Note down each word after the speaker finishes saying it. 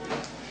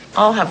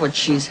I'll have what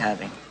she's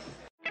having.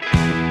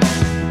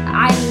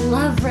 I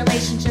love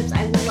relationships.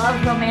 I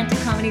love romantic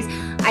comedies.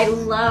 I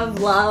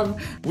love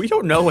love. We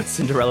don't know what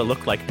Cinderella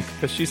looked like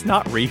because she's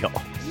not real.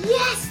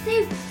 Yes,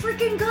 they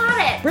freaking got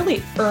it.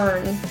 Really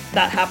earn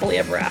that happily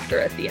ever after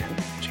at the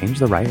end. Change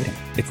the writing.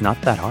 It's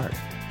not that hard.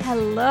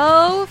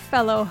 Hello,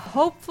 fellow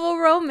hopeful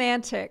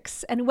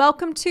romantics, and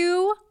welcome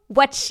to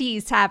What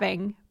She's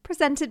Having,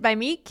 presented by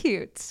Meet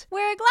Cute,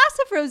 where a glass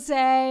of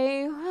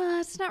rosé,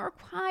 it's not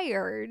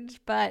required,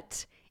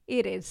 but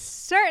it is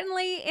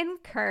certainly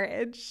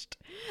encouraged.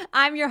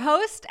 I'm your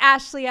host,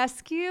 Ashley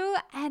Eskew,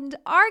 and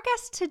our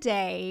guest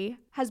today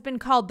has been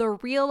called the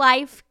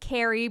real-life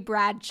Carrie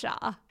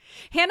Bradshaw.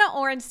 Hannah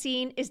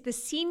Orenstein is the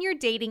senior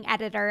dating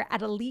editor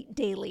at Elite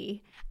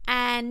Daily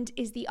and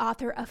is the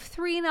author of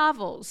 3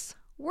 novels,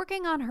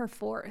 working on her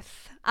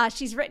 4th.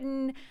 She's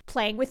written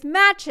Playing with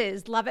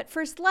Matches, Love at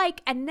First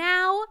Like, and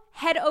now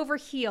Head Over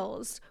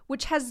Heels,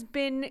 which has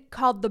been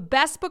called the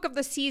best book of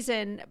the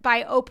season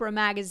by Oprah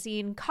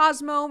Magazine,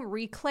 Cosmo,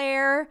 Marie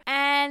Claire.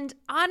 And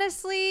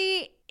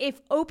honestly,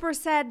 if Oprah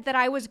said that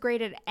I was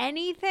great at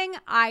anything,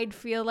 I'd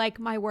feel like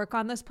my work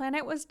on this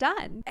planet was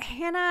done.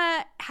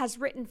 Hannah has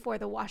written for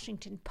The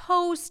Washington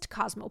Post,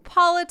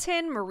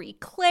 Cosmopolitan, Marie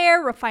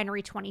Claire,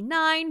 Refinery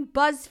 29,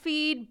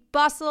 BuzzFeed,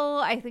 Bustle.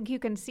 I think you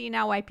can see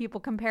now why people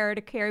compare her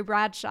to Carrie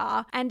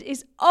Bradshaw, and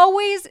is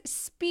always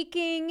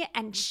speaking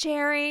and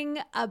sharing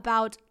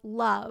about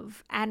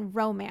love and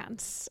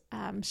romance.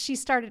 She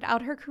started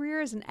out her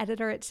career as an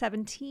editor at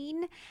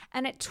 17,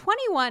 and at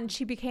 21,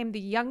 she became the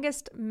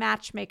youngest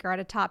matchmaker at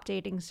a top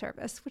dating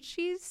service, which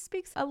she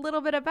speaks a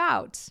little bit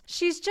about.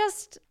 She's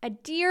just a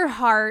dear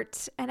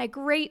heart and a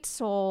great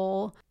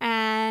soul,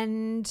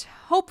 and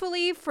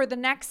hopefully for the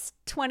next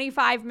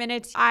 25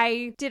 minutes,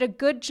 I did a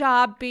good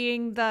job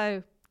being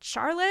the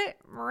Charlotte,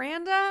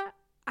 Miranda,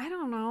 I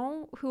don't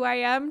know who I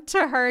am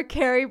to her,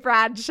 Carrie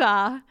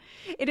Bradshaw.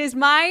 It is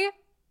my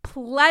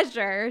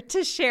pleasure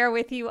to share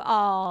with you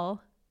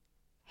all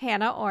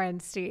Hannah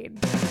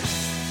Orenstein.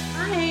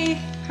 Hi,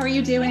 how are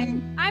you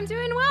doing? I'm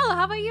doing well.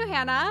 How about you,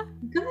 Hannah?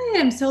 Good.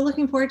 I'm so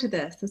looking forward to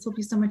this. This will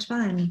be so much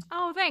fun.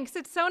 Oh, thanks.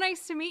 It's so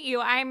nice to meet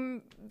you.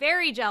 I'm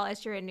very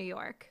jealous you're in New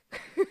York.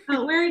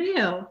 Oh, where are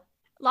you?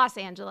 Los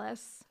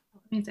Angeles.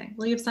 Amazing.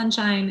 Well, you have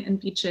sunshine and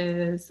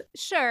beaches.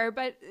 Sure,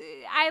 but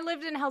I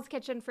lived in Hell's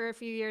Kitchen for a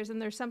few years, and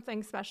there's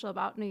something special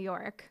about New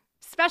York,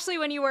 especially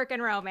when you work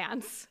in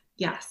romance.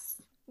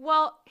 Yes.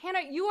 Well,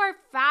 Hannah, you are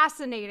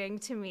fascinating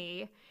to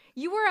me.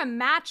 You were a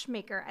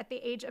matchmaker at the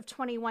age of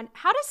 21.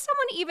 How does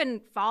someone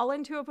even fall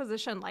into a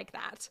position like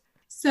that?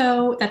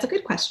 So that's a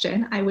good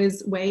question. I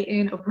was way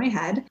in over my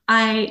head.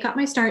 I got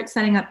my start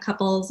setting up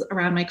couples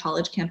around my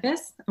college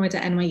campus. I went to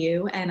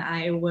NYU and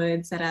I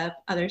would set up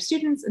other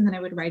students and then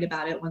I would write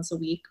about it once a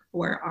week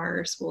for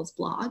our school's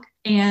blog.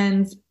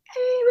 And it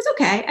was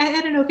okay. I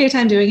had an okay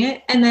time doing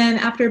it. And then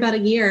after about a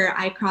year,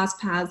 I crossed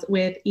paths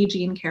with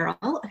Eugene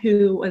Carroll,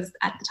 who was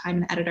at the time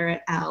an editor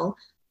at Elle.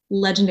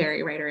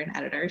 Legendary writer and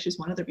editor. She's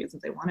one of the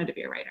reasons I wanted to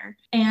be a writer.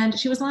 And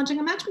she was launching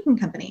a matchmaking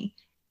company.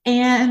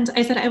 And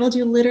I said, I will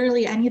do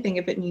literally anything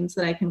if it means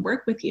that I can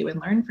work with you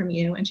and learn from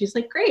you. And she's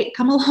like, great,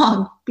 come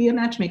along, be a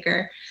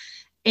matchmaker.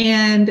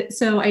 And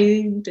so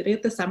I did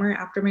it the summer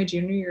after my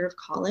junior year of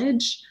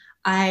college.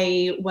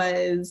 I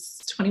was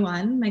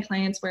 21. My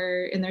clients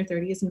were in their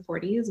 30s and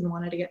 40s and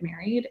wanted to get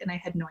married. And I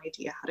had no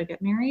idea how to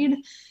get married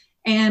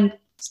and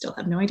still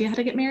have no idea how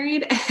to get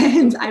married.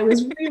 And I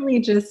was really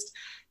just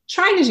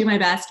trying to do my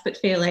best, but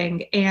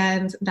failing.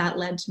 And that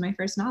led to my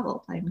first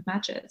novel, Playing with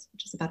Matches,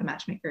 which is about a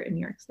matchmaker in New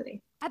York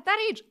City. At that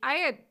age, I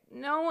had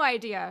no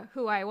idea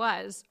who I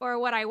was or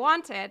what I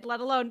wanted, let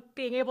alone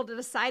being able to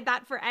decide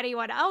that for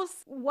anyone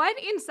else. What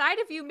inside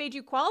of you made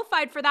you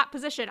qualified for that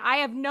position? I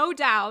have no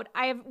doubt.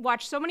 I have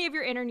watched so many of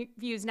your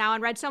interviews now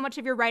and read so much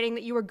of your writing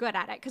that you were good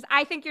at it, because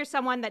I think you're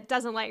someone that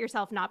doesn't let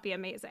yourself not be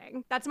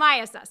amazing. That's my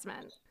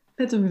assessment.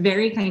 That's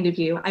very kind of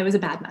you. I was a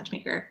bad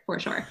matchmaker, for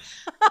sure.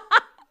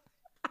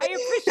 I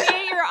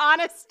appreciate your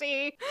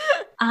honesty.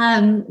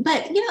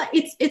 But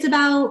it's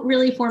about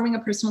really forming a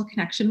personal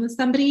connection with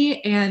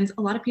somebody. And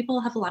a lot of people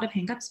have a lot of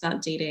hangups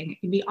about dating.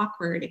 It can be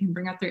awkward. It can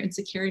bring out their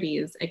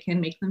insecurities. It can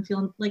make them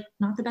feel like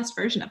not the best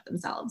version of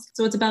themselves.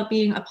 So it's about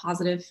being a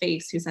positive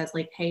face who says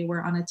like, hey,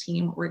 we're on a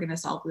team. We're going to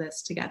solve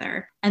this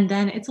together. And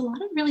then it's a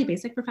lot of really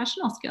basic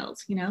professional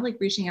skills, like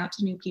reaching out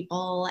to new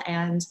people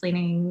and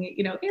explaining,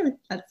 hey,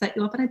 let's set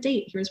you up on a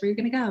date. Here's where you're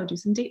going to go. Do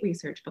some date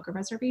research, book a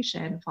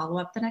reservation, follow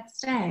up the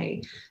next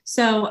day.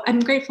 So I'm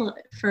grateful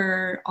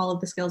for all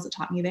of the skills it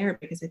taught me there,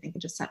 because I think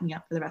it just set me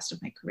up for the rest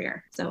of my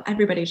career. So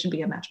everybody should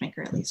be a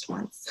matchmaker at least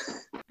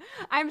once.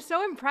 I'm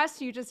so impressed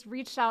you just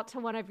reached out to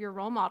one of your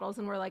role models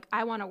and were like,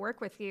 I want to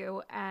work with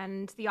you.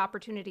 And the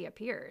opportunity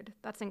appeared.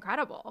 That's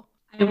incredible.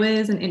 I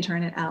was an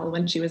intern at Elle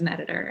when she was an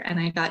editor, and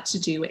I got to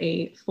do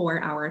a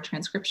 4-hour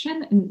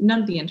transcription. And none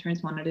of the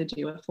interns wanted to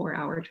do a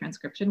 4-hour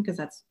transcription because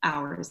that's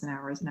hours and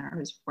hours and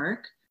hours of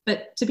work.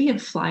 But to be a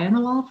fly on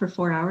the wall for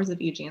 4 hours of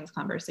Eugene's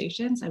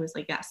conversations, I was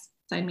like, yes,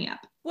 sign me up.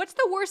 What's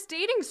the worst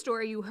dating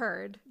story you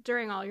heard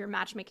during all your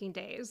matchmaking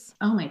days?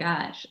 Oh my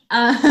gosh.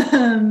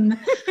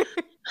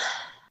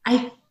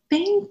 I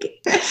think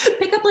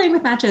pick up playing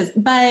with matches.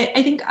 But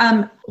I think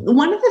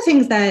one of the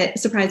things that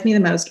surprised me the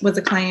most was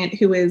a client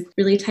who was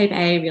really type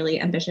A, really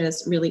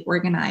ambitious, really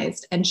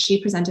organized. And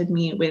she presented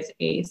me with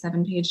a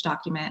 7-page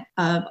document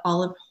of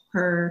all of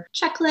her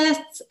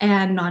checklists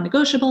and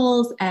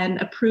non-negotiables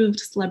and approved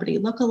celebrity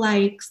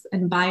lookalikes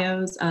and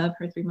bios of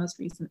her 3 most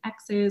recent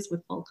exes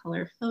with full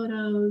color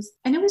photos.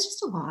 And it was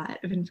just a lot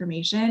of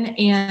information.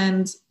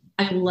 And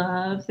I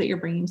love that you're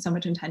bringing so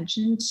much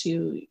intention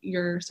to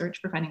your search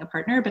for finding a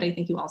partner, but I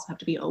think you also have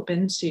to be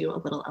open to a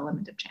little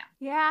element of chance.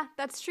 Yeah,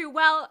 that's true.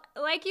 Well,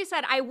 like you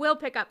said, I will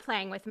pick up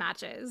playing with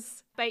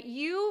matches, but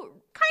you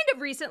kind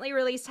of recently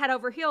released Head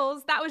Over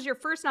Heels. That was your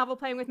first novel,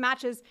 Playing with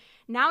Matches.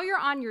 Now you're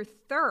on your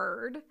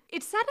third.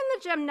 It's set in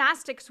the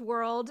gymnastics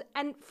world,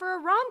 and for a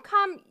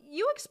rom-com,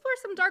 you explore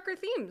some darker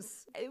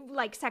themes,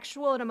 like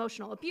sexual and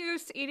emotional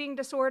abuse, eating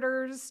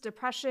disorders,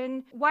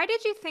 depression. Why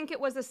did you think it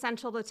was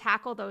essential to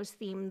tackle those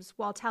themes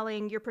while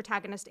telling your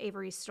protagonist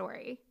Avery's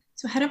story?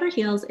 So Head Over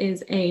Heels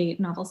is a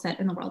novel set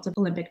in the world of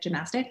Olympic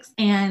gymnastics,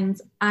 and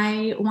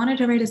I wanted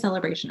to write a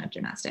celebration of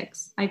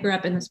gymnastics. I grew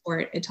up in the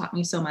sport. It taught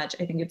me so much.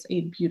 I think it's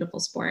a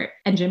beautiful sport,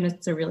 and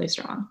gymnasts are really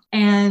strong.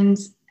 And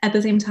at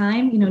the same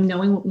time,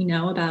 knowing what we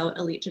know about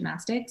elite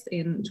gymnastics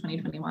in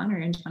 2021 or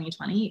in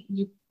 2020,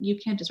 you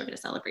can't just write a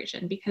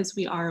celebration, because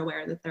we are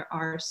aware that there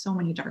are so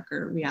many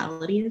darker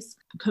realities.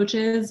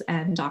 Coaches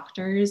and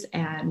doctors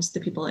and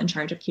the people in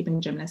charge of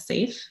keeping gymnasts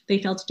safe, they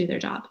fail to do their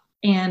job.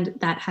 And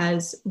that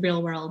has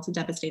real world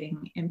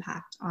devastating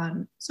impact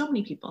on so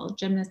many people,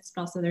 gymnasts,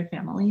 but also their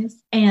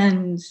families.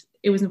 And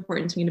it was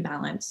important to me to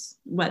balance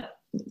what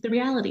the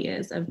reality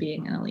is of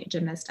being an elite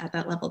gymnast at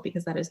that level,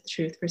 because that is the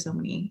truth for so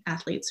many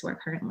athletes who are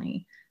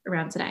currently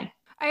around today.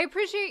 I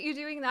appreciate you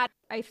doing that.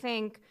 I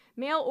think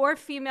male or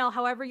female,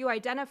 however you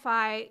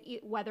identify,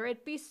 whether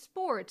it be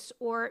sports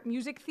or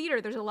music theater,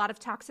 there's a lot of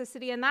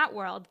toxicity in that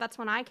world. That's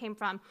when I came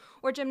from.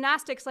 Or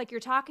gymnastics, like you're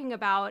talking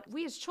about.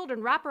 We as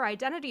children wrap our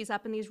identities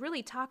up in these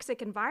really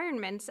toxic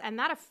environments, and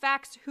that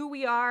affects who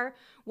we are,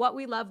 what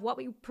we love, what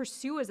we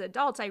pursue as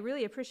adults. I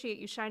really appreciate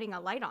you shining a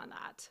light on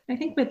that. I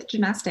think with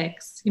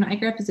gymnastics, I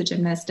grew up as a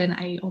gymnast, and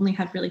I only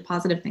have really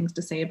positive things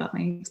to say about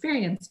my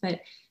experience, but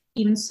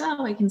even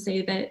so, I can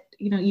say that,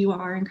 you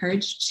are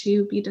encouraged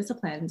to be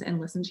disciplined and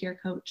listen to your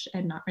coach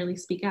and not really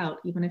speak out,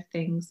 even if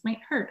things might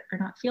hurt or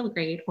not feel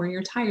great, or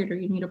you're tired or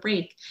you need a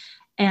break.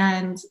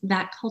 And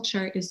that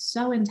culture is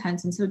so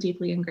intense and so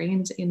deeply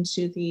ingrained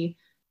into the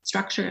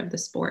structure of the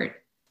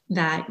sport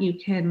that you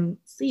can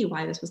see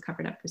why this was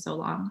covered up for so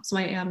long. So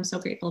I am so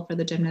grateful for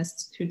the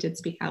gymnasts who did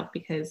speak out,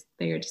 because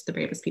they are just the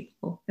bravest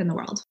people in the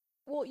world.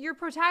 Well, your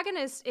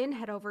protagonist in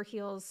Head Over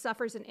Heels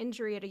suffers an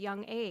injury at a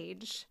young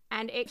age,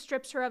 and it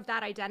strips her of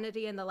that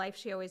identity and the life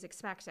she always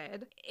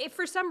expected. If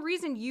for some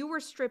reason you were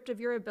stripped of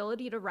your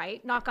ability to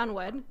write, knock on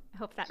wood, I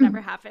hope that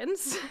never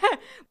happens,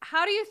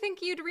 how do you think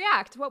you'd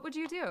react? What would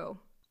you do?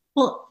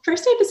 Well,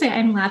 first I have to say,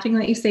 I'm laughing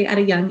that you say at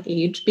a young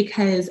age,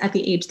 because at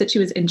the age that she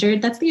was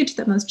injured, that's the age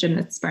that most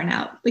gymnasts burn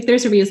out. Like,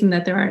 there's a reason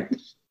that there aren't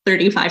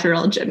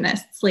 35-year-old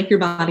gymnasts. Like, your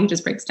body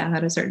just breaks down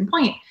at a certain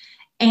point.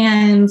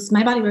 And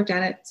my body broke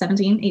down at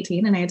 17,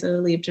 18, and I had to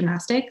leave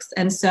gymnastics.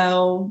 And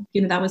so,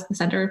 that was the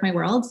center of my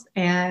world.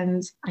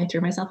 And I threw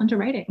myself into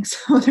writing.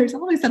 So there's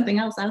always something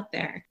else out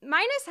there.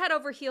 Mine is Head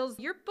Over Heels.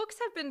 Your books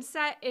have been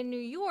set in New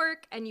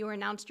York, and you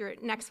announced your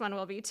next one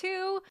will be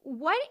too.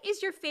 What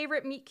is your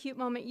favorite meet cute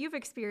moment you've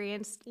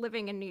experienced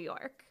living in New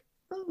York?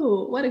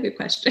 Oh, what a good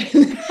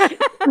question.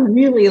 A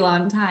really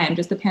long time.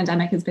 Just the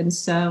pandemic has been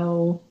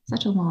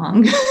such a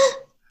long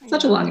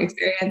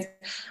experience.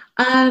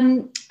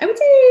 I would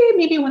say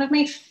maybe one of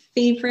my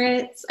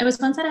favorites. I was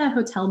once at a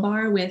hotel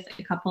bar with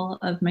a couple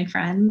of my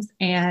friends,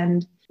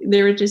 and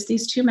there were just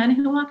these 2 men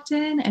who walked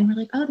in, and we're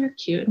like, oh, they're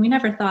cute. And we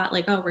never thought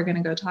like, oh, we're going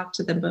to go talk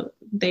to them, but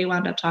they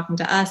wound up talking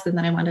to us. And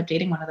then I wound up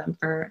dating one of them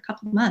for a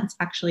couple of months,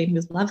 actually, and he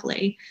was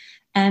lovely.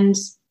 And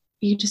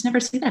you just never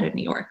see that in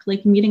New York.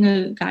 Like, meeting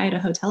a guy at a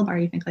hotel bar,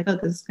 you think like, oh,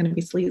 this is going to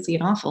be sleazy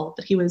and awful,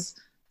 but he was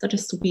such a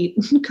sweet,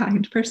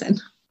 kind person.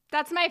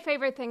 That's my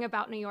favorite thing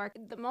about New York.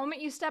 The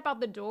moment you step out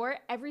the door,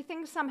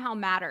 everything somehow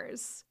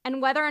matters.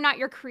 And whether or not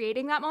you're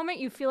creating that moment,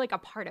 you feel like a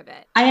part of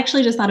it. I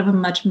actually just thought of a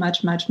much,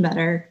 much, much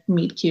better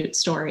meet cute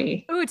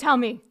story. Ooh, tell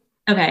me.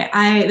 Okay,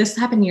 this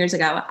happened years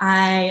ago.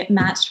 I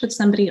matched with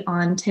somebody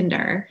on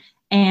Tinder,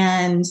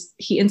 and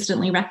he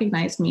instantly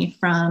recognized me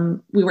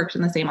we worked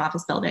in the same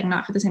office building,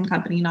 not for the same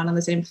company, not on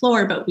the same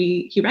floor, but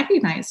he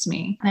recognized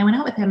me. And I went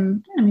out with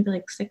him, maybe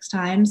like 6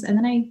 times. And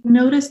then I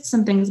noticed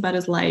some things about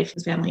his life.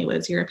 His family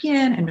was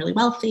European and really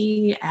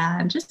wealthy,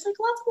 and just like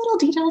lots of little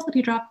details that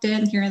he dropped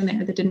in here and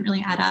there that didn't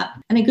really add up.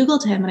 And I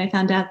Googled him, and I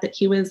found out that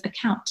he was a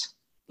count.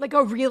 Like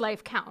a real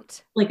life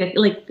count? Like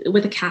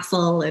with a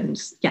castle,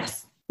 and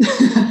yes.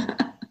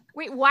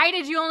 Wait, why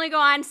did you only go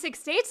on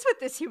 6 dates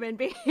with this human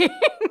being?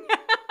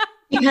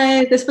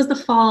 Because this was the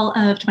fall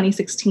of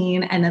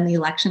 2016, and then the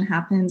election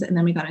happened, and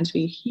then we got into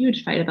a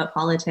huge fight about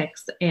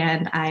politics,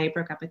 and I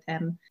broke up with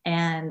him,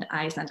 and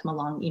I sent him a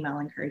long email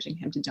encouraging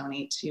him to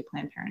donate to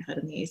Planned Parenthood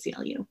and the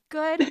ACLU.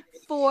 Good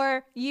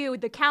for you.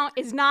 The count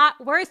is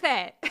not worth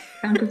it.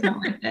 Count is not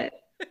worth it.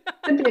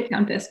 Could be a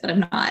countess, but I'm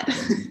not.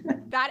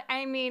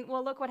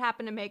 Well, look what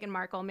happened to Meghan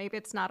Markle. Maybe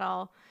it's not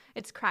all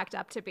it's cracked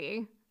up to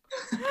be.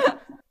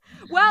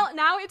 Well,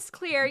 now it's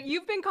clear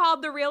you've been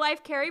called the real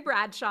life Carrie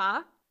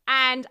Bradshaw.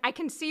 And I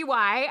can see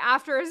why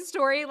after a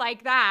story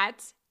like that.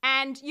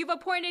 And you've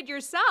appointed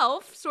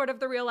yourself sort of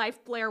the real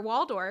life Blair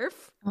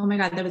Waldorf. Oh my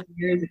God, that was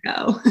years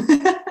ago.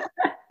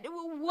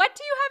 What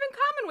do you have in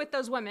common with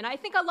those women? I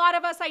think a lot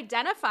of us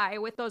identify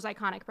with those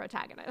iconic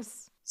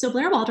protagonists. So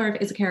Blair Waldorf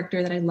is a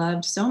character that I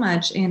loved so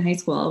much in high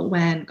school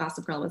when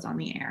Gossip Girl was on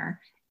the air.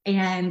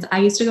 And I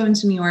used to go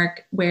into New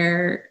York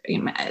where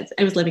I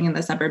was living in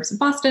the suburbs of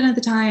Boston at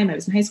the time. I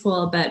was in high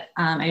school, but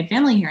I had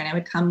family here, and I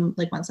would come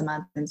like once a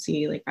month and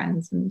see like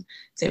friends and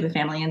stay with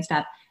family and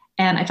stuff.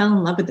 And I fell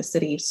in love with the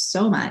city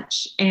so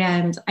much.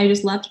 And I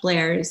just loved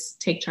Blair's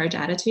take charge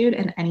attitude,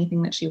 and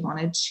anything that she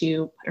wanted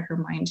to put her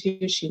mind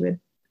to, she would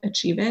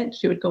achieve it.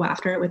 She would go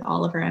after it with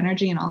all of her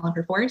energy and all of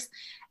her force.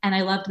 And I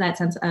loved that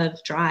sense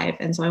of drive.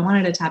 And so I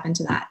wanted to tap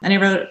into that. And I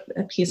wrote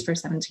a piece for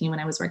 17 when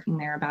I was working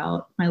there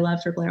about my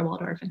love for Blair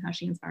Waldorf and how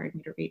she inspired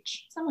me to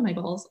reach some of my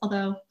goals.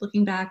 Although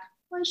looking back,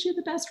 was she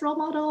the best role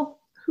model?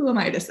 Who am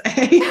I to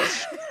say?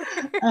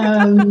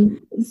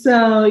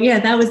 So yeah,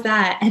 that was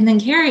that. And then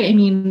Carrie,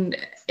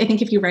 I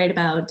think if you write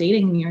about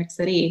dating in New York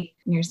City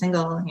and you're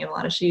single and you have a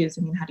lot of shoes,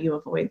 how do you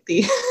avoid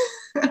the,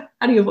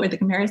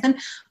 comparison?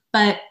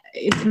 But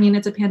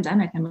it's a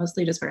pandemic. I'm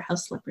mostly just wear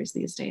house slippers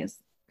these days.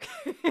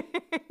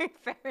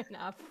 Fair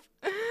enough.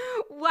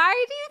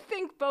 Why do you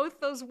think both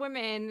those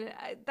women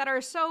that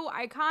are so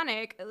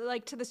iconic,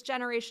 like to this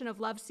generation of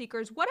love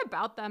seekers, what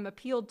about them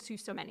appealed to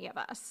so many of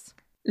us?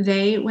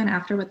 They went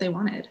after what they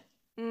wanted.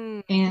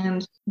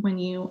 And when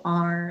you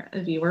are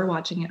a viewer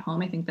watching at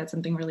home, I think that's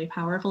something really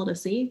powerful to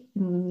see.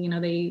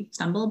 And, they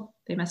stumbled,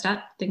 they messed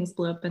up, things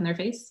blew up in their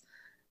face.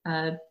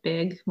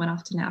 Big went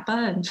off to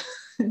Napa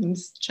and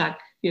Chuck,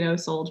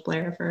 sold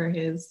Blair for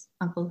his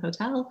uncle's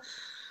hotel.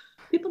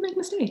 People make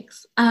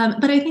mistakes.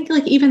 But I think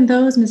even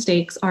those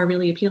mistakes are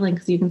really appealing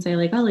because you can say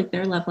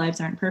their love lives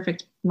aren't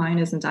perfect. Mine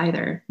isn't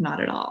either. Not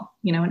at all.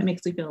 And it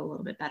makes you feel a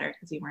little bit better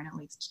because you weren't at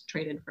least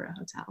traded for a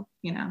hotel.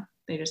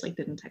 They just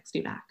didn't text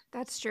you back.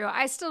 That's true.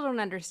 I still don't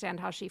understand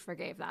how she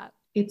forgave that.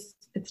 It's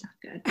not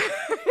good.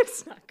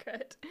 It's not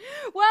good.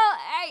 Well,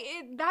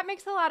 that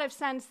makes a lot of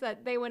sense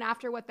that they went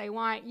after what they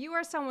want. You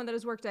are someone that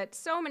has worked at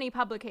so many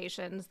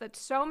publications that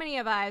so many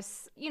of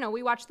us,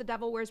 we watch The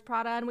Devil Wears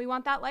Prada and we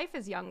want that life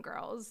as young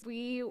girls.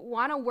 We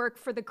want to work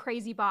for the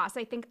crazy boss.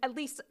 I think, at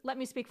least let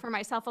me speak for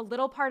myself, a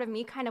little part of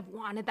me kind of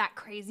wanted that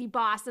crazy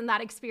boss and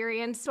that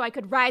experience so I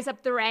could rise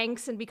up the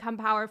ranks and become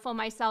powerful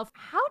myself.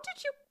 How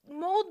did you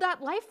mold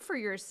that life for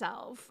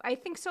yourself? I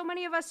think so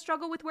many of us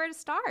struggle with where to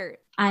start.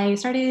 I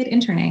started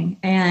interning,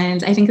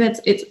 and I think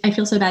I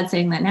feel so bad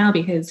saying that now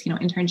because,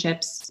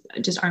 internships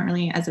just aren't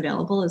really as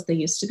available as they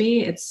used to be.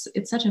 It's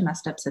such a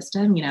messed up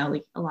system,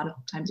 a lot of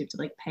times you have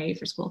to pay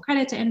for school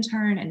credit to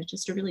intern, and it's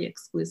just a really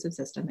exclusive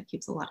system that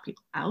keeps a lot of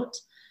people out.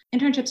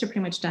 Internships are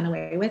pretty much done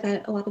away with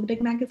at a lot of the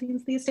big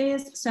magazines these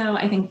days. So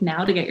I think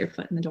now to get your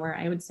foot in the door,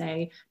 I would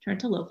say turn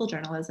to local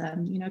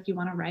journalism. If you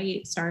want to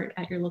write, start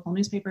at your local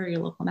newspaper,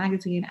 your local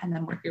magazine, and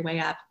then work your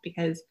way up.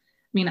 Because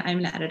I'm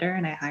an editor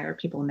and I hire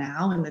people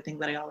now. And the thing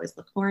that I always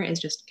look for is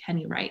just, can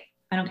you write?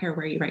 I don't care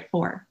where you write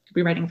for. You could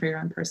be writing for your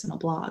own personal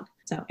blog.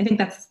 So I think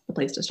that's the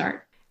place to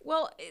start.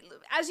 Well,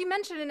 as you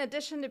mentioned, in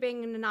addition to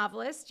being a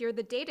novelist, you're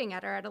the dating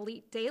editor at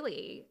Elite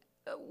Daily.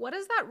 What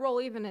does that role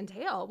even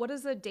entail? What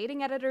does a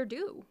dating editor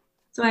do?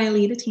 So I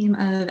lead a team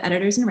of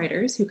editors and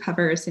writers who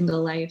cover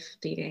single life,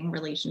 dating,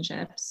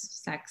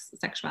 relationships, sex,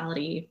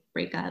 sexuality,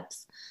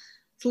 breakups,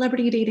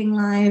 celebrity dating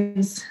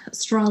lives,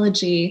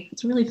 astrology.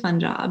 It's a really fun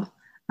job.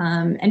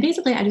 And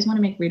basically, I just want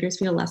to make readers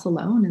feel less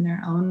alone in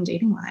their own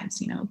dating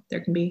lives.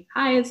 There can be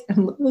highs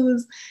and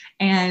lows.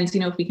 And,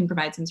 if we can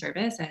provide some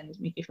service and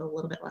make you feel a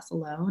little bit less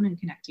alone and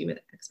connect you with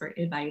expert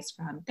advice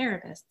from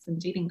therapists and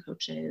dating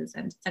coaches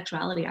and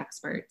sexuality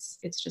experts,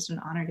 it's just an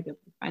honor to be able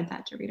to provide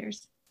that to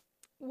readers.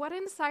 What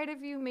inside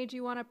of you made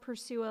you want to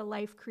pursue a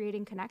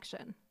life-creating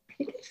connection? I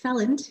think I fell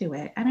into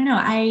it. I don't know.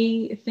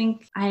 I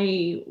think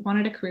I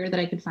wanted a career that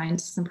I could find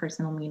some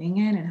personal meaning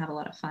in and have a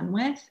lot of fun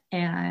with.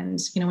 And,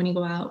 when you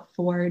go out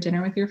for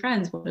dinner with your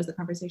friends, what does the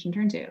conversation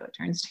turn to? It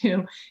turns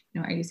to,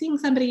 are you seeing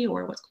somebody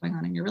or what's going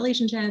on in your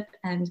relationship?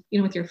 And,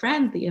 with your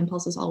friends, the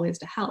impulse is always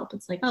to help.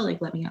 It's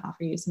let me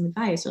offer you some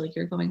advice, or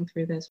you're going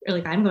through this,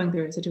 or I'm going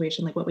through a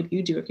situation, what would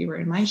you do if you were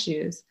in my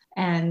shoes?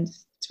 And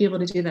to be able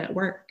to do that at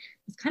work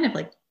is kind of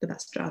the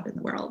best job in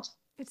the world.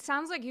 It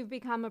sounds like you've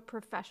become a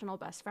professional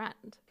best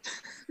friend.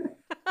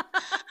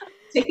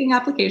 Taking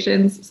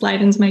applications,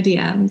 slide into my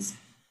DMs.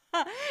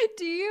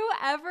 Do you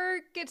ever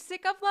get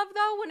sick of love,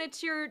 though, when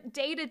it's your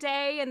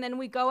day-to-day and then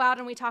we go out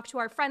and we talk to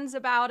our friends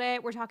about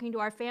it, we're talking to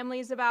our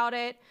families about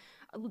it?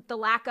 the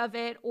lack of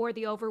it or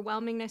the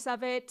overwhelmingness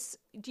of it.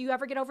 Do you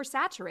ever get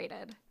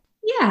oversaturated?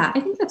 Yeah, I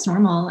think that's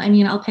normal. I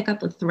mean, I'll pick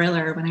up a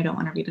thriller when I don't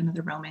want to read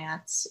another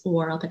romance,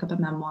 or I'll pick up a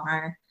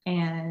memoir.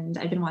 And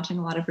I've been watching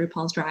a lot of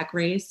RuPaul's Drag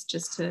Race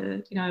just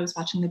to, I was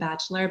watching The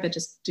Bachelor, but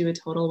just do a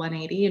total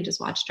 180 and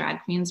just watch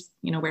drag queens,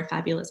 wear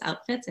fabulous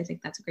outfits. I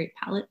think that's a great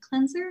palette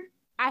cleanser.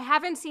 I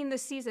haven't seen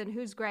this season.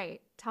 Who's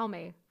great? Tell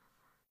me.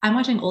 I'm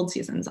watching old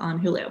seasons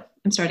on Hulu.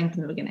 I'm starting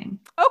from the beginning.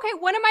 Okay,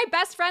 one of my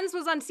best friends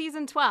was on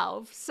season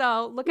 12,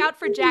 so look out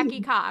for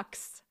Jackie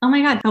Cox. Oh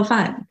my God, how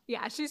fun.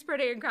 Yeah, she's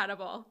pretty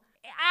incredible.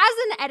 As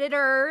an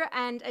editor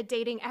and a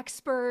dating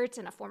expert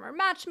and a former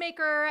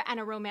matchmaker and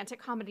a romantic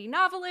comedy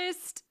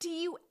novelist, do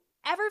you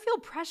ever feel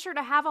pressure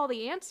to have all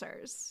the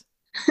answers?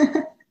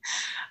 I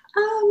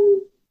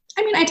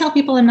tell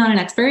people I'm not an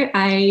expert.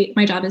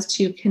 My job is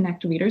to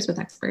connect readers with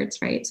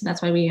experts, right? So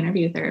that's why we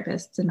interview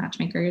therapists and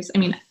matchmakers.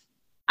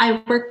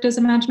 I worked as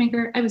a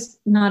matchmaker. I was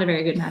not a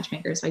very good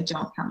matchmaker, so I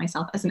don't count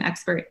myself as an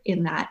expert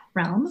in that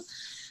realm.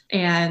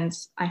 And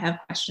I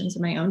have questions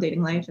in my own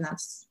dating life, and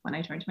that's when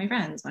I turn to my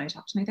friends, when I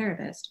talk to my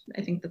therapist.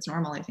 I think that's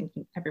normal. I think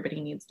everybody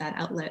needs that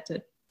outlet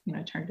to,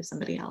 turn to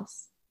somebody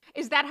else.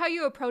 Is that how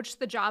you approached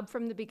the job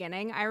from the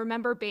beginning? I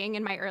remember being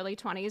in my early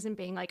 20s and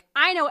being like,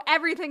 I know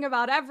everything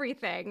about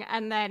everything.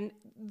 And then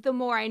the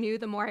more I knew,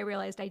 the more I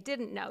realized I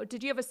didn't know.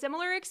 Did you have a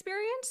similar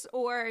experience,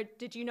 or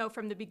did you know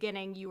from the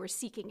beginning you were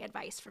seeking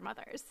advice from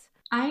others?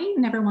 I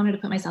never wanted to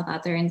put myself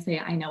out there and say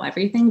I know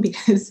everything,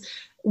 because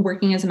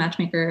working as a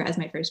matchmaker as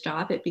my first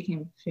job, it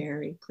became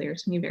very clear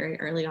to me very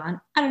early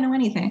on, I don't know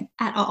anything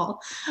at all.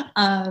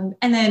 And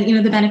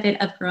then, the benefit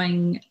of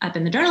growing up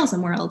in the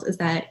journalism world is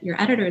that your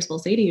editors will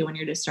say to you when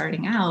you're just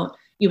starting out,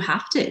 you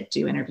have to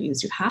do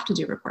interviews, you have to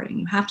do reporting,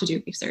 you have to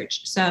do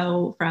research.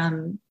 So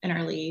from an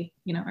early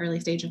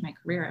stage of my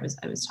career,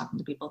 I was talking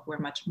to people who are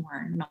much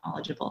more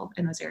knowledgeable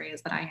in those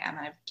areas than I am.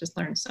 And I've just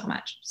learned so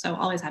much. So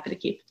always happy to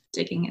keep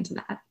digging into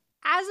that.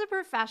 As a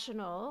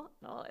professional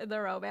in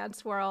the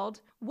romance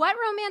world, what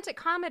romantic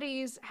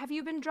comedies have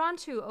you been drawn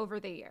to over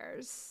the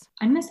years?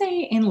 I'm going to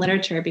say in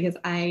literature, because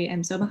I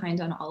am so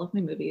behind on all of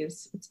my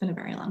movies. It's been a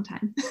very long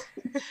time.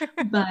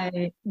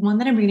 But one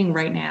that I'm reading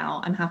right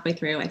now, I'm halfway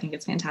through, I think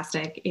it's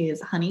fantastic,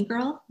 is Honey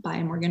Girl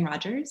by Morgan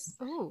Rogers.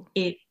 Ooh.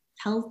 It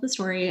tells the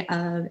story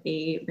of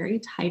a very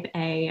type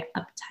A,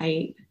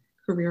 uptight,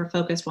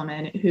 career-focused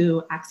woman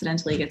who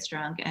accidentally gets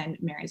drunk and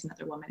marries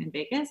another woman in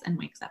Vegas and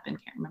wakes up and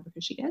can't remember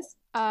who she is.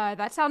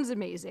 That sounds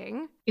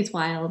amazing. It's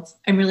wild.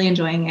 I'm really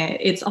enjoying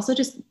it. It's also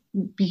just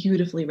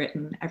beautifully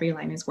written. Every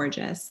line is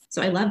gorgeous.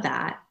 So I love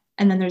that.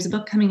 And then there's a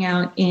book coming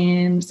out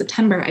in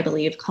September, I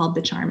believe, called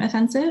The Charm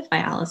Offensive by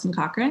Alison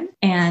Cochrane.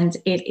 And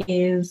it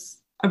is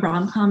a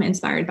rom-com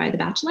inspired by The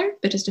Bachelor.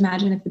 But just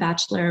imagine if The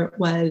Bachelor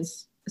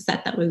was a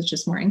set that was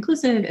just more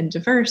inclusive and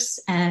diverse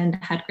and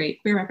had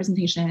great queer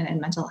representation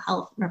and mental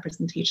health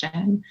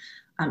representation.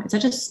 It's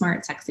such a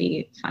smart,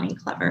 sexy, funny,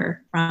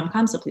 clever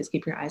rom-com, so please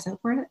keep your eyes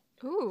out for it.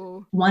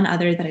 Ooh. One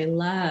other that I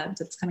loved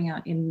that's coming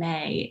out in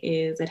May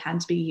is It Had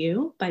to Be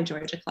You by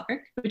Georgia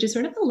Clark, which is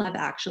sort of a Love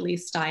Actually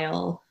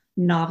style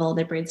novel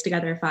that braids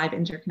together 5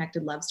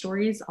 interconnected love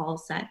stories all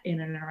set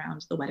in and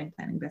around the wedding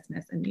planning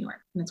business in New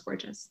York. And it's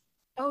gorgeous.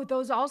 Oh,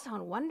 those all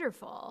sound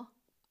wonderful.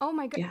 Oh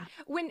my God. Yeah.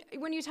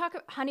 When you talk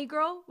Honey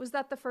Girl, was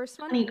that the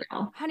first one?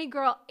 Honey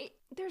Girl.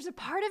 There's a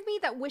part of me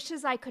that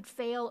wishes I could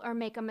fail or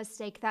make a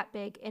mistake that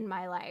big in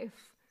my life.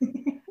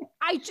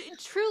 I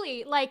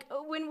truly,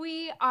 when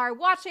we are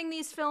watching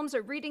these films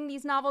or reading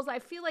these novels, I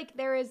feel like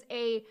there is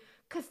a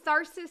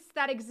catharsis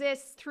that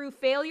exists through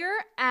failure.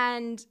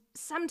 And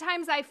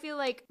sometimes I feel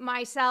like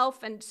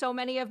myself and so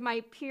many of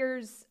my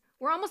peers,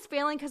 we're almost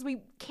failing because we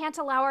can't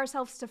allow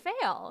ourselves to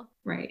fail.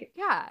 Right.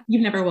 Yeah.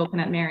 You've never woken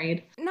up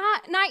married.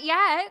 Not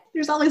yet.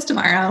 There's always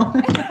tomorrow.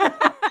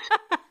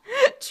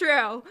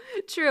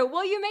 True.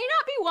 Well, you may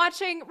not be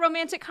watching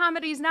romantic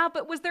comedies now,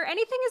 but was there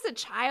anything as a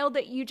child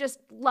that you just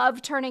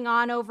loved turning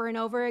on over and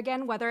over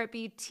again, whether it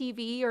be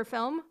TV or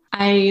film?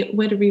 I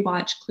would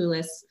rewatch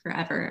Clueless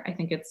forever. I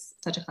think it's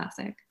such a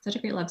classic, such a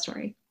great love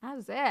story.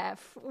 As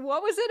if.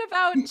 What was it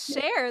about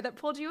Cher that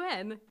pulled you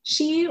in?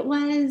 She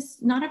was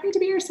not afraid to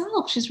be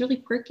herself. She's really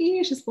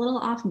quirky. She's a little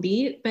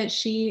offbeat, but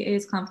she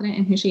is confident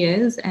in who she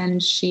is,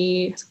 and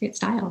she has great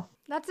style.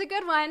 That's a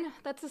good one.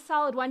 That's a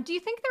solid one. Do you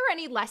think there were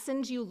any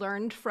lessons you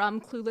learned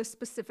from Clueless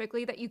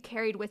specifically that you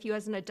carried with you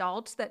as an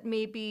adult that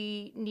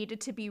maybe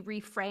needed to be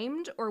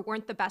reframed or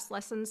weren't the best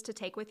lessons to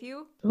take with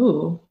you?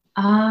 Ooh.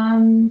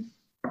 Can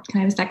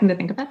I have a second to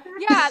think about that?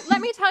 Yeah, let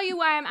me tell you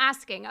why I'm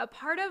asking. A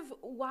part of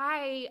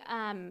why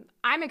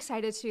I'm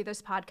excited to do this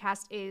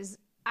podcast is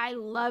I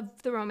love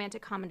the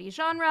romantic comedy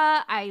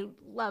genre. I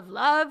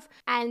love.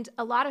 And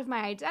a lot of my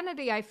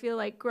identity, I feel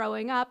like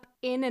growing up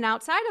in and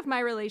outside of my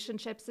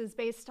relationships is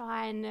based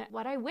on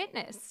what I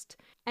witnessed.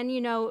 And,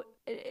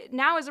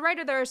 now as a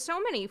writer, there are so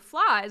many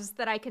flaws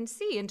that I can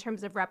see in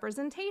terms of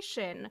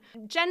representation,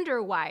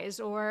 gender-wise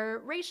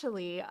or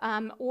racially,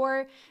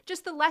 or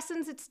just the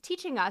lessons it's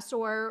teaching us,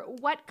 or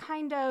what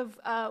kind of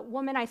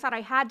woman I thought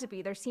I had to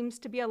be. There seems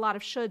to be a lot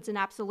of shoulds and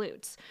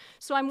absolutes.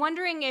 So I'm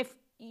wondering if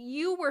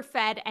you were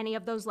fed any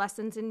of those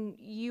lessons and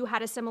you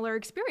had a similar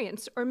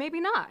experience, or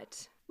maybe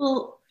not.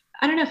 Well,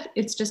 I don't know if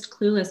it's just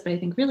clueless, but I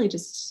think really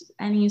just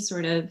any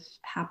sort of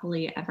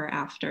happily ever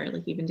after,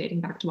 like even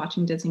dating back to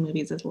watching Disney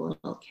movies as a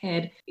little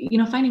kid,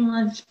 finding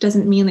love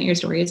doesn't mean that your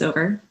story is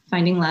over.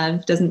 Finding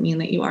love doesn't mean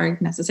that you are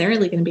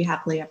necessarily going to be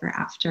happily ever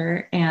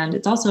after. And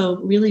it's also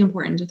really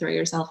important to throw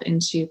yourself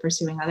into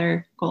pursuing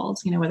other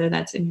goals, whether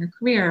that's in your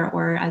career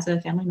or as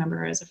a family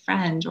member or as a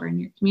friend or in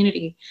your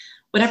community,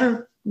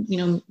 whatever,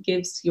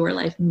 gives your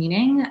life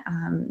meaning.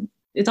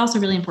 It's also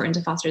really important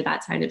to foster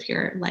that side of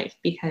your life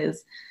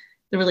because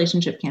the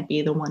relationship can't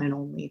be the one and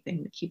only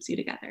thing that keeps you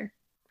together.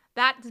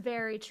 That's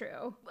very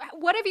true.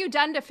 What have you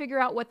done to figure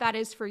out what that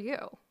is for you?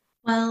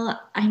 Well,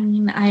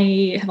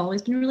 I have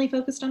always been really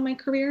focused on my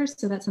career.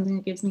 So that's something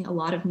that gives me a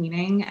lot of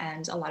meaning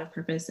and a lot of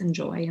purpose and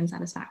joy and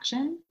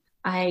satisfaction.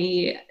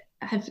 I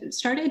have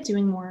started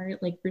doing more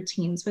like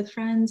routines with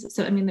friends.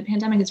 So, the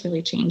pandemic has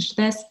really changed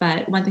this,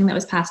 but one thing that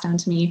was passed down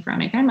to me from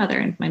my grandmother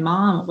and my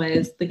mom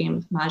was the game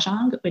of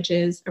Mahjong, which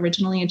is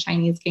originally a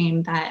Chinese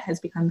game that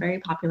has become very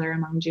popular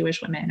among Jewish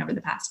women over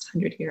the past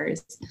 100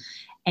 years.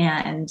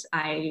 And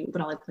I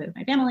would always play with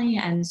my family.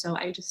 And so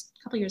a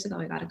couple of years ago,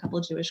 I got a couple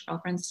of Jewish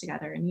girlfriends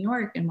together in New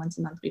York, and once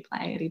a month we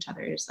play at each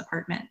other's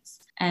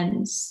apartments.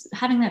 And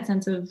having that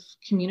sense of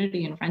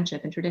community and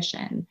friendship and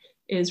tradition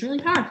is really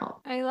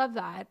powerful. I love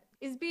that.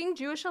 Is being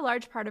Jewish a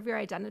large part of your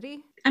identity?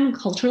 I'm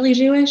culturally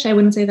Jewish. I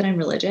wouldn't say that I'm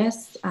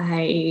religious.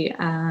 I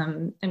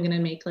am going to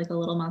make like a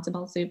little matzo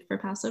ball soup for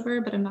Passover,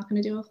 but I'm not going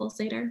to do a full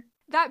Seder.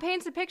 That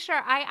paints a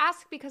picture. I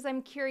ask because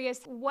I'm curious,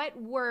 what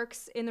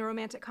works in the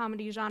romantic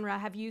comedy genre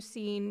have you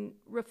seen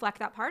reflect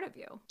that part of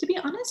you? To be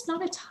honest,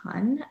 not a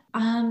ton.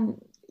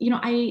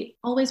 I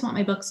always want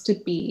my books to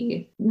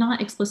be not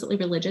explicitly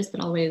religious,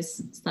 but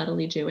always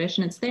subtly Jewish.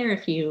 And it's there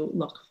if you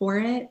look for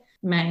it.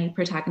 My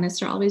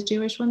protagonists are always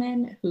Jewish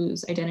women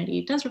whose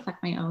identity does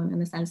reflect my own in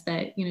the sense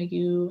that,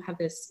 you have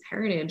this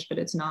heritage, but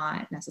it's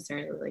not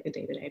necessarily like a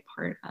day-to-day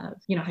part of,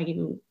 how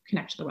you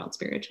connect to the world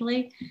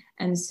spiritually.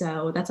 And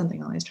so that's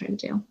something I always try to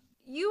do.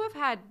 You have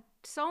had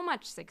so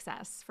much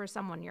success for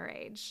someone your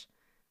age.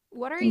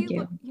 What are Thank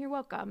you? You're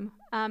welcome.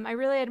 I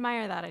really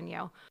admire that in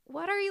you.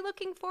 What are you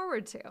looking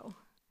forward to?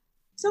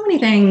 So many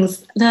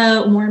things.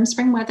 The warm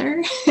spring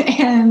weather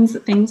and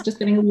things just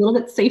getting a little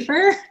bit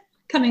safer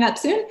coming up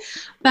soon.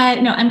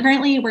 But no, I'm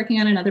currently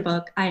working on another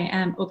book. I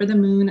am over the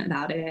moon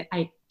about it.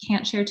 I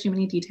can't share too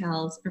many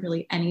details or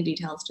really any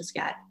details just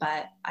yet,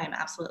 but I'm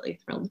absolutely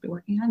thrilled to be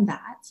working on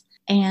that.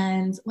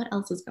 And what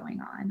else is going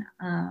on?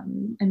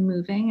 I'm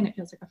moving and it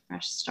feels like a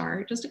fresh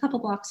start, just a couple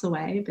blocks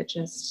away, but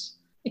just,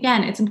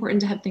 again, it's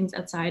important to have things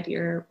outside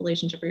your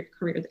relationship or your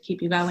career that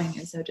keep you going.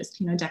 And so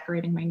just,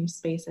 decorating my new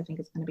space, I think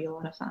is going to be a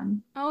lot of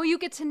fun. Oh, you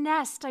get to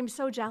nest. I'm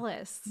so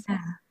jealous. Yeah,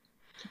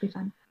 it'll be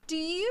fun. Do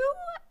you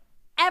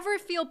ever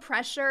feel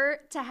pressure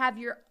to have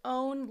your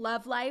own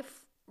love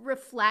life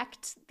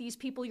reflect these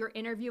people you're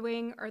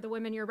interviewing or the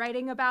women you're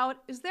writing about?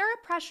 Is there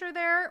a pressure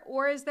there,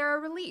 or is there a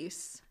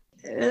release?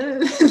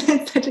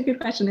 That's such a good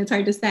question. It's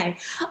hard to say.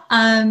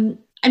 My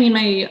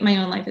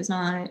own life is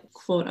not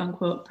quote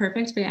unquote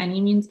perfect by any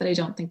means, but I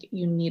don't think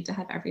you need to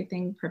have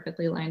everything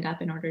perfectly lined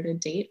up in order to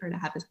date or to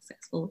have a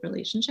successful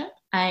relationship.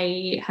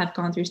 I have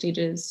gone through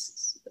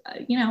stages,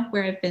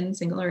 where I've been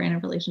single or in a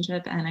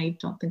relationship, and I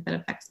don't think that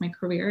affects my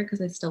career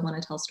because I still want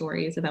to tell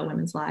stories about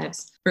women's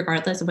lives,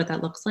 regardless of what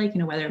that looks like,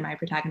 whether my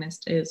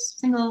protagonist is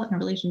single in a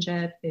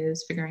relationship,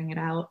 is figuring it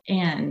out.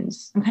 And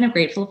I'm kind of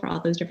grateful for all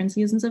those different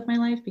seasons of my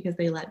life because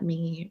they let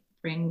me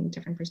bring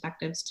different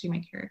perspectives to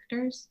my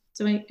characters.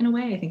 So in a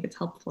way, I think it's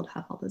helpful to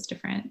have all those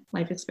different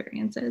life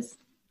experiences.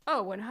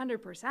 Oh,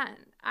 100%.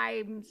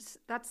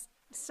 That's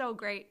so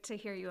great to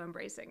hear you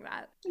embracing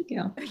that. Thank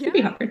you. It Yeah. can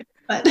be hard,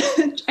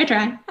 but I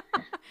try.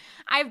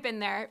 I've been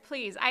there.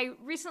 Please. I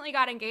recently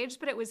got engaged,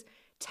 but it was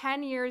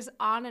 10 years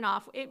on and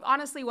off. It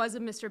honestly was a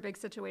Mr. Big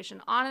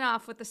situation, on and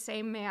off with the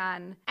same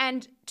man.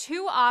 And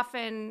too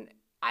often,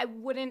 I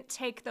wouldn't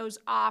take those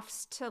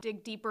offs to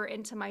dig deeper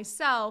into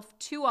myself.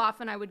 Too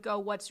often I would go,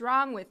 what's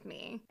wrong with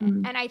me?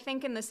 Mm. And I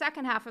think in the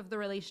second half of the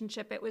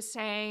relationship, it was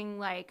saying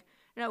like,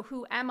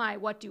 who am I?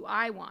 What do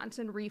I want?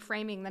 And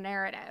reframing the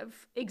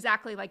narrative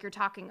exactly like you're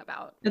talking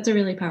about. That's a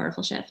really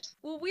powerful shift.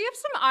 Well, we have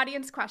some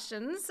audience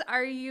questions.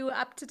 Are you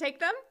up to take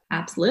them?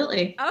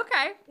 Absolutely.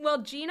 Okay.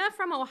 Well, Gina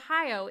from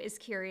Ohio is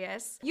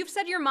curious. You've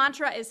said your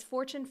mantra is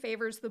fortune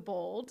favors the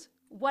bold.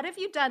 What have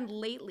you done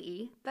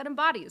lately that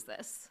embodies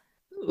this?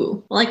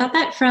 Ooh. Well, I got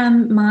that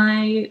from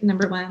my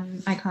number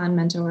one icon,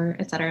 mentor,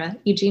 etc.,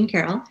 Eugene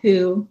Carroll,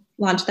 who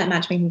launched that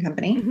matchmaking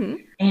company. Mm-hmm.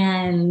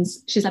 And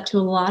she's up to a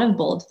lot of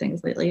bold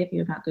things lately. If you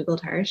have not Googled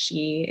her,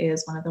 she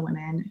is one of the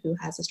women who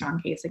has a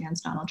strong case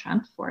against Donald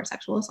Trump for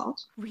sexual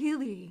assault.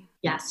 Really?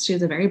 Yes,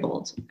 she's a very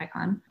bold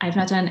icon. I've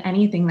not done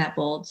anything that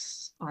bold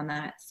on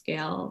that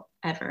scale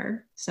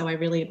ever. So I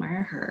really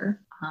admire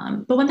her.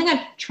 But one thing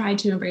I've tried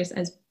to embrace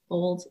as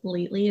bold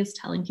lately is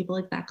telling people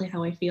exactly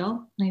how I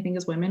feel. And I think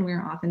as women,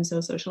 we're often so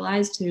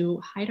socialized to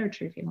hide our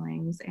true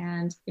feelings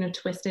and,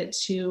 twist it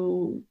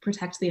to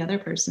protect the other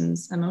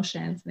person's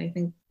emotions. And I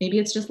think maybe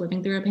it's just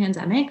living through a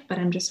pandemic, but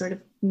I'm just sort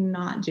of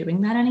not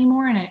doing that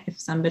anymore. And if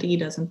somebody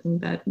does something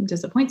that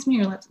disappoints me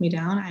or lets me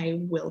down, I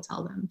will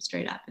tell them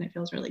straight up. And it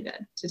feels really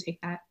good to take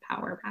that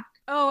power back.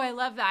 Oh, I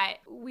love that.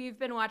 We've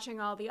been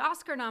watching all the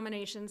Oscar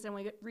nominations, and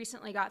we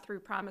recently got through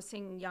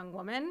Promising Young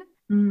Woman.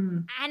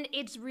 And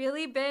it's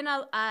really been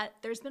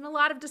there's been a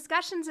lot of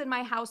discussions in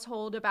my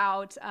household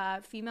about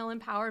female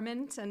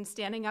empowerment and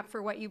standing up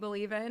for what you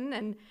believe in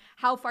and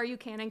how far you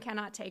can and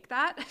cannot take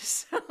that.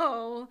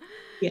 So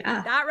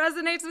yeah, that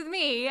resonates with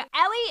me.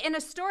 Ellie in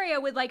Astoria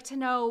would like to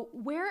know,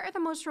 where are the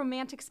most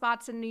romantic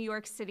spots in New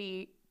York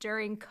City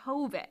during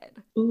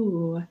COVID?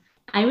 Ooh,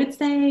 I would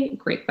say,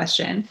 great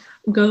question.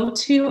 Go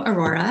to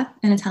Aurora,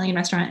 an Italian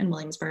restaurant in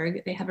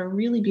Williamsburg. They have a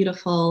really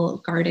beautiful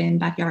garden,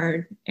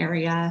 backyard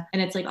area.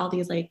 And it's like all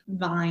these like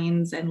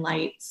vines and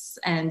lights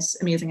and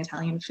amazing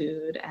Italian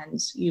food. And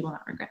you will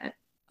not regret it.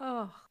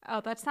 Oh,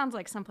 that sounds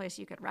like someplace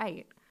you could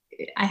write.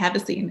 I have a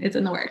scene. It's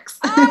in the works.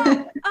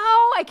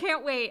 I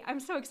can't wait. I'm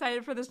so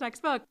excited for this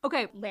next book.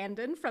 Okay,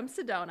 Landon from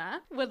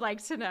Sedona would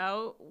like to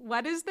know,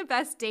 what is the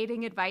best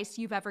dating advice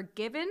you've ever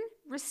given,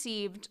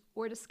 received,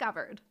 or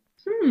discovered?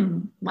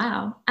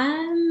 Wow.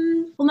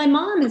 Well, my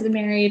mom has been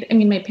married. I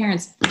mean, my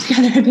parents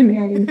together have been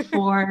married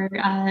for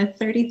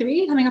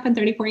 33, coming up on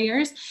 34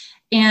 years.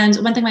 And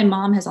one thing my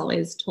mom has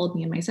always told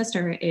me and my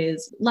sister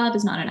is love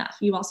is not enough.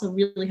 You also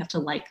really have to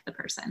like the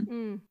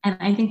person. And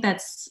I think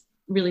that's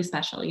really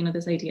special.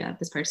 This idea of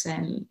this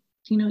person,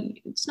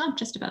 it's not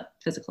just about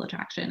physical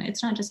attraction.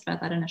 It's not just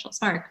about that initial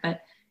spark,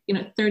 but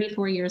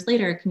 34 years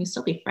later, can you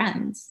still be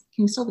friends?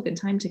 Can you still have a good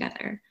time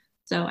together?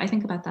 So I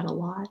think about that a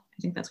lot.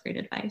 I think that's great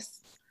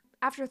advice.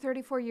 After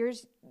 34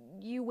 years,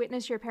 you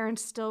witness your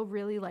parents still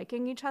really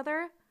liking each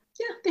other?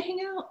 Yeah, they hang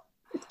out.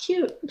 It's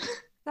cute.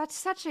 That's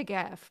such a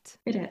gift.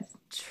 It is.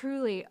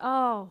 Truly.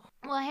 Oh.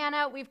 Well,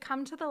 Hannah, we've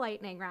come to the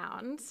lightning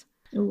round.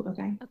 Ooh,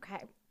 okay.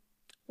 Okay.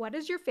 What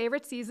is your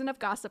favorite season of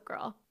Gossip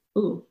Girl?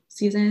 Ooh,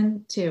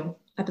 season 2,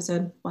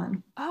 episode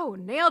 1. Oh,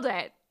 nailed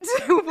it.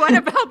 What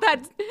about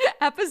that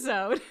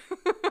episode?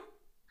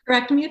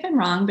 Correct me if I'm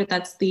wrong, but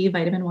that's the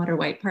Vitamin Water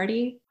White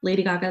Party.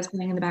 Lady Gaga's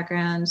playing in the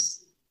background.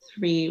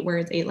 3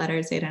 words, 8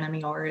 letters, say it and I'm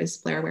yours.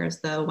 Blair wears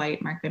the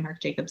white Marc by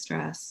Marc Jacobs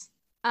dress.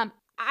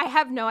 I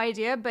have no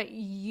idea, but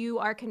you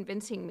are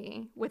convincing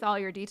me with all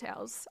your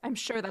details. I'm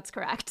sure that's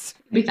correct.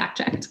 We fact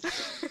checked.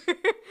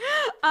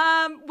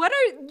 What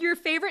are your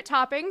favorite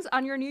toppings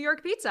on your New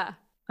York pizza?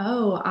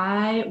 Oh,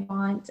 I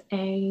want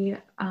a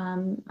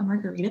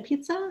margarita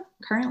pizza.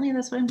 Currently,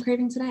 that's what I'm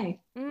craving today.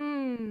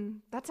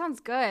 That sounds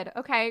good.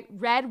 Okay,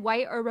 red,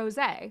 white, or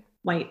rosé?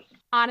 White.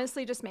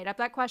 Honestly, just made up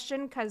that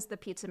question because the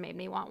pizza made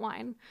me want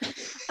wine.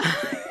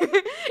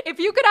 If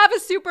you could have a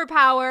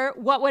superpower,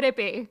 what would it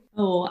be?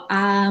 Oh,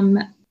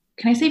 can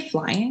I say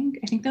flying?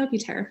 I think that would be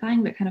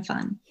terrifying, but kind of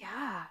fun.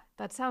 Yeah,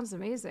 that sounds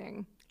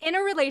amazing. In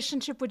a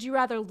relationship, would you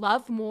rather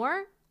love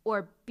more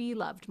or be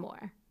loved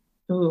more?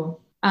 Ooh.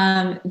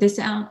 I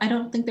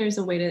don't think there's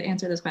a way to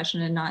answer this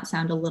question and not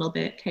sound a little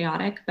bit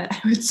chaotic, but I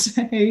would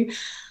say,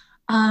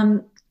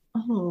 I'm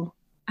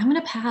going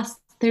to pass.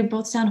 They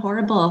both sound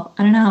horrible.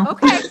 I don't know.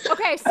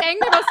 Okay. Saying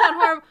they both sound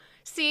horrible.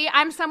 See,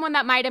 I'm someone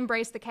that might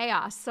embrace the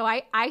chaos. So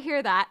I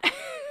hear that.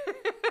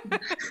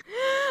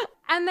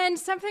 And then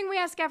something we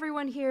ask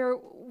everyone here,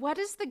 what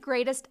is the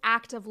greatest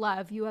act of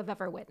love you have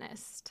ever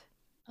witnessed?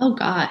 Oh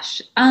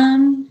gosh.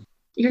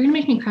 You're going to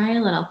make me cry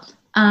a little.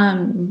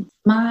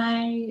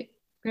 My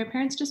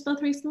grandparents just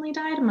both recently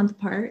died a month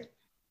apart,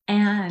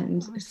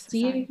 and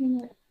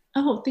seeing,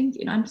 thank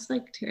you. I'm just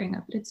like tearing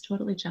up, but it's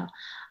totally chill.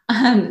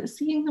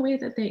 Seeing the way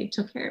that they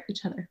took care of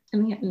each other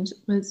in the end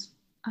was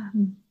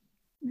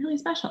really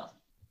special.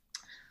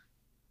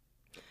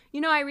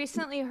 I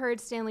recently heard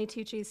Stanley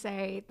Tucci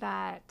say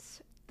that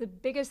the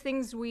biggest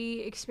things we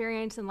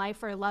experience in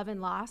life are love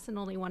and loss, and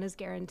only one is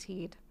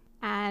guaranteed.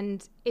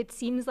 And it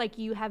seems like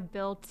you have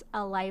built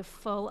a life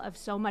full of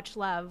so much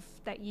love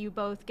that you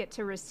both get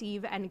to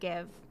receive and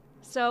give.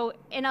 So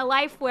in a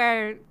life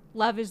where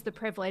love is the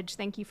privilege,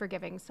 thank you for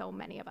giving so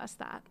many of us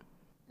that.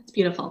 That's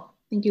beautiful.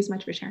 Thank you so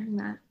much for sharing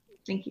that.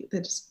 Thank you.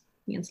 That just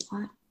means a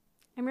lot.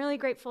 I'm really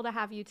grateful to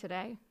have you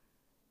today.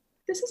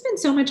 This has been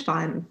so much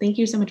fun. Thank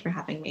you so much for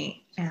having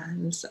me.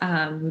 And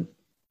I'm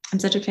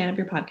such a fan of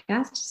your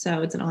podcast,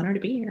 so it's an honor to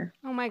be here.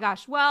 Oh my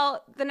gosh.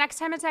 Well, the next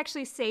time it's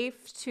actually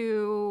safe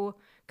to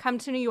come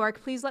to New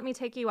York, please let me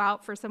take you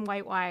out for some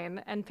white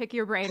wine and pick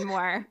your brain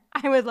more.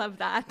 I would love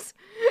that.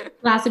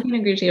 Glass of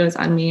Pinot Grigio is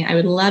on me. I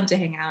would love to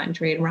hang out and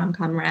trade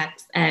rom-com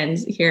recs and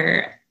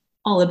hear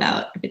all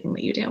about everything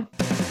that you do.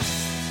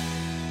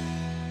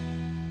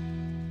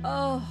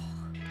 Oh,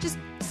 just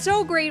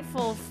so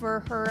grateful for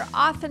her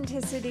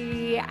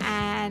authenticity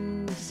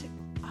and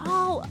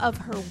all of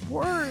her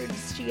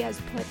words she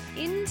has put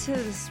into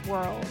this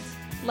world.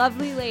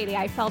 Lovely lady.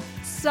 I felt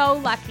so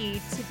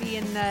lucky to be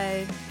in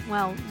the,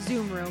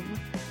 Zoom room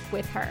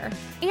with her.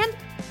 And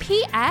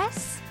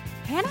P.S.,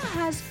 Hannah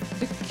has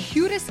the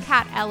cutest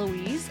cat,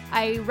 Eloise.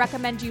 I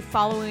recommend you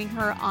following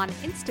her on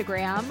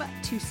Instagram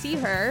to see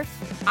her.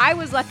 I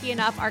was lucky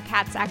enough our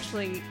cats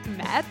actually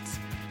met.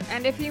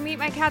 And if you meet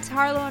my cats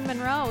Harlow and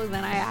Monroe,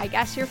 then I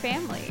guess you're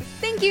family.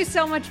 Thank you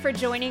so much for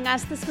joining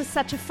us. This was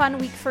such a fun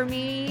week for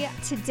me.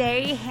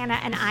 Today, Hannah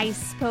and I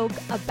spoke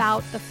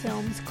about the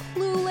film's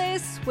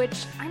Clueless,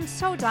 which I'm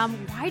so dumb.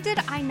 Why did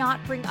I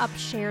not bring up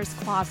Cher's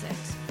closet?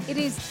 It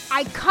is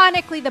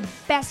iconically the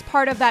best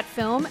part of that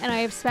film, and I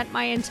have spent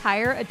my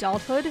entire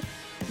adulthood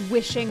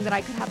wishing that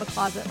I could have a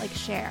closet like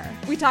Cher.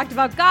 We talked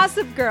about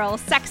Gossip Girl,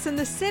 Sex and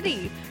the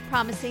City,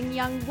 Promising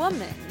Young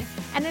Woman.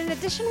 And in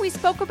addition, we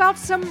spoke about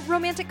some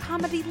romantic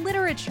comedy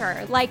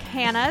literature, like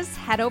Hannah's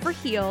Head Over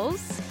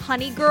Heels,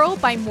 Honey Girl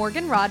by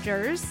Morgan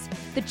Rogers,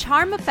 The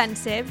Charm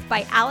Offensive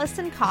by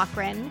Alison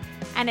Cochrane,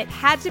 and It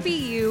Had to Be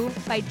You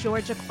by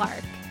Georgia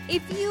Clark.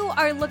 If you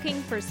are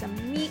looking for some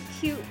meet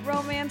cute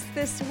romance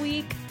this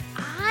week,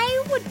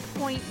 I would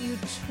point you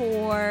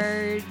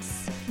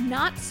towards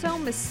Not So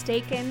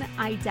Mistaken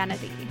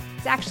Identity.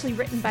 It's actually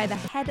written by the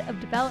head of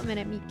development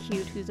at Meet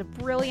Cute, who's a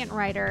brilliant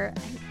writer,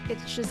 and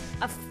it's just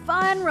a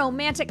fun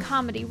romantic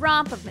comedy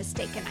romp of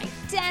mistaken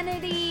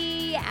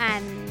identity,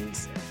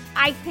 and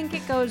I think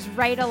it goes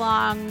right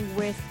along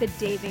with the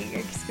dating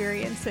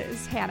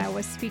experiences Hannah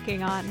was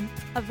speaking on.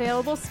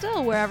 Available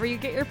still wherever you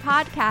get your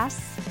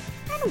podcasts.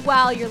 And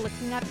while you're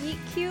looking up Meet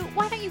Cute,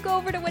 why don't you go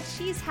over to What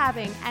She's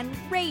Having and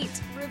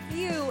rate,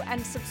 review,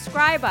 and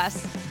subscribe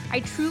us. I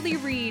truly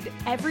read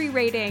every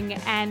rating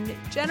and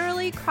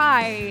generally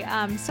cry.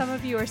 Some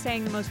of you are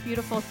saying the most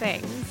beautiful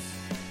things.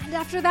 And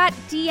after that,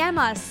 DM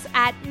us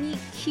at Meet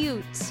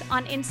Cute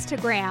on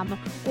Instagram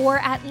or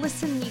at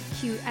Listen Meet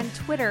Cute on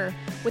Twitter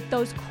with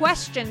those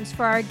questions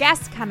for our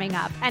guests coming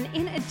up. And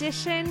in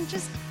addition,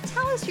 just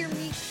tell us your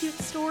Meet Cute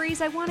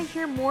stories. I want to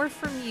hear more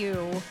from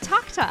you.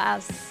 Talk to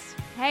us.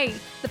 Hey,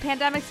 the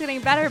pandemic's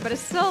getting better, but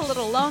it's still a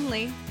little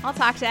lonely. I'll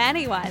talk to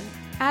anyone.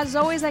 As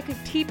always, I could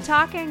keep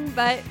talking,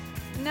 but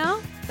no,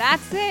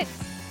 that's it.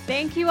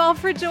 Thank you all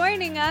for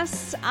joining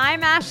us.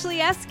 I'm Ashley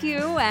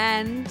Eskew,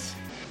 and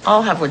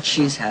I'll have what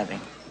she's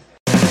having.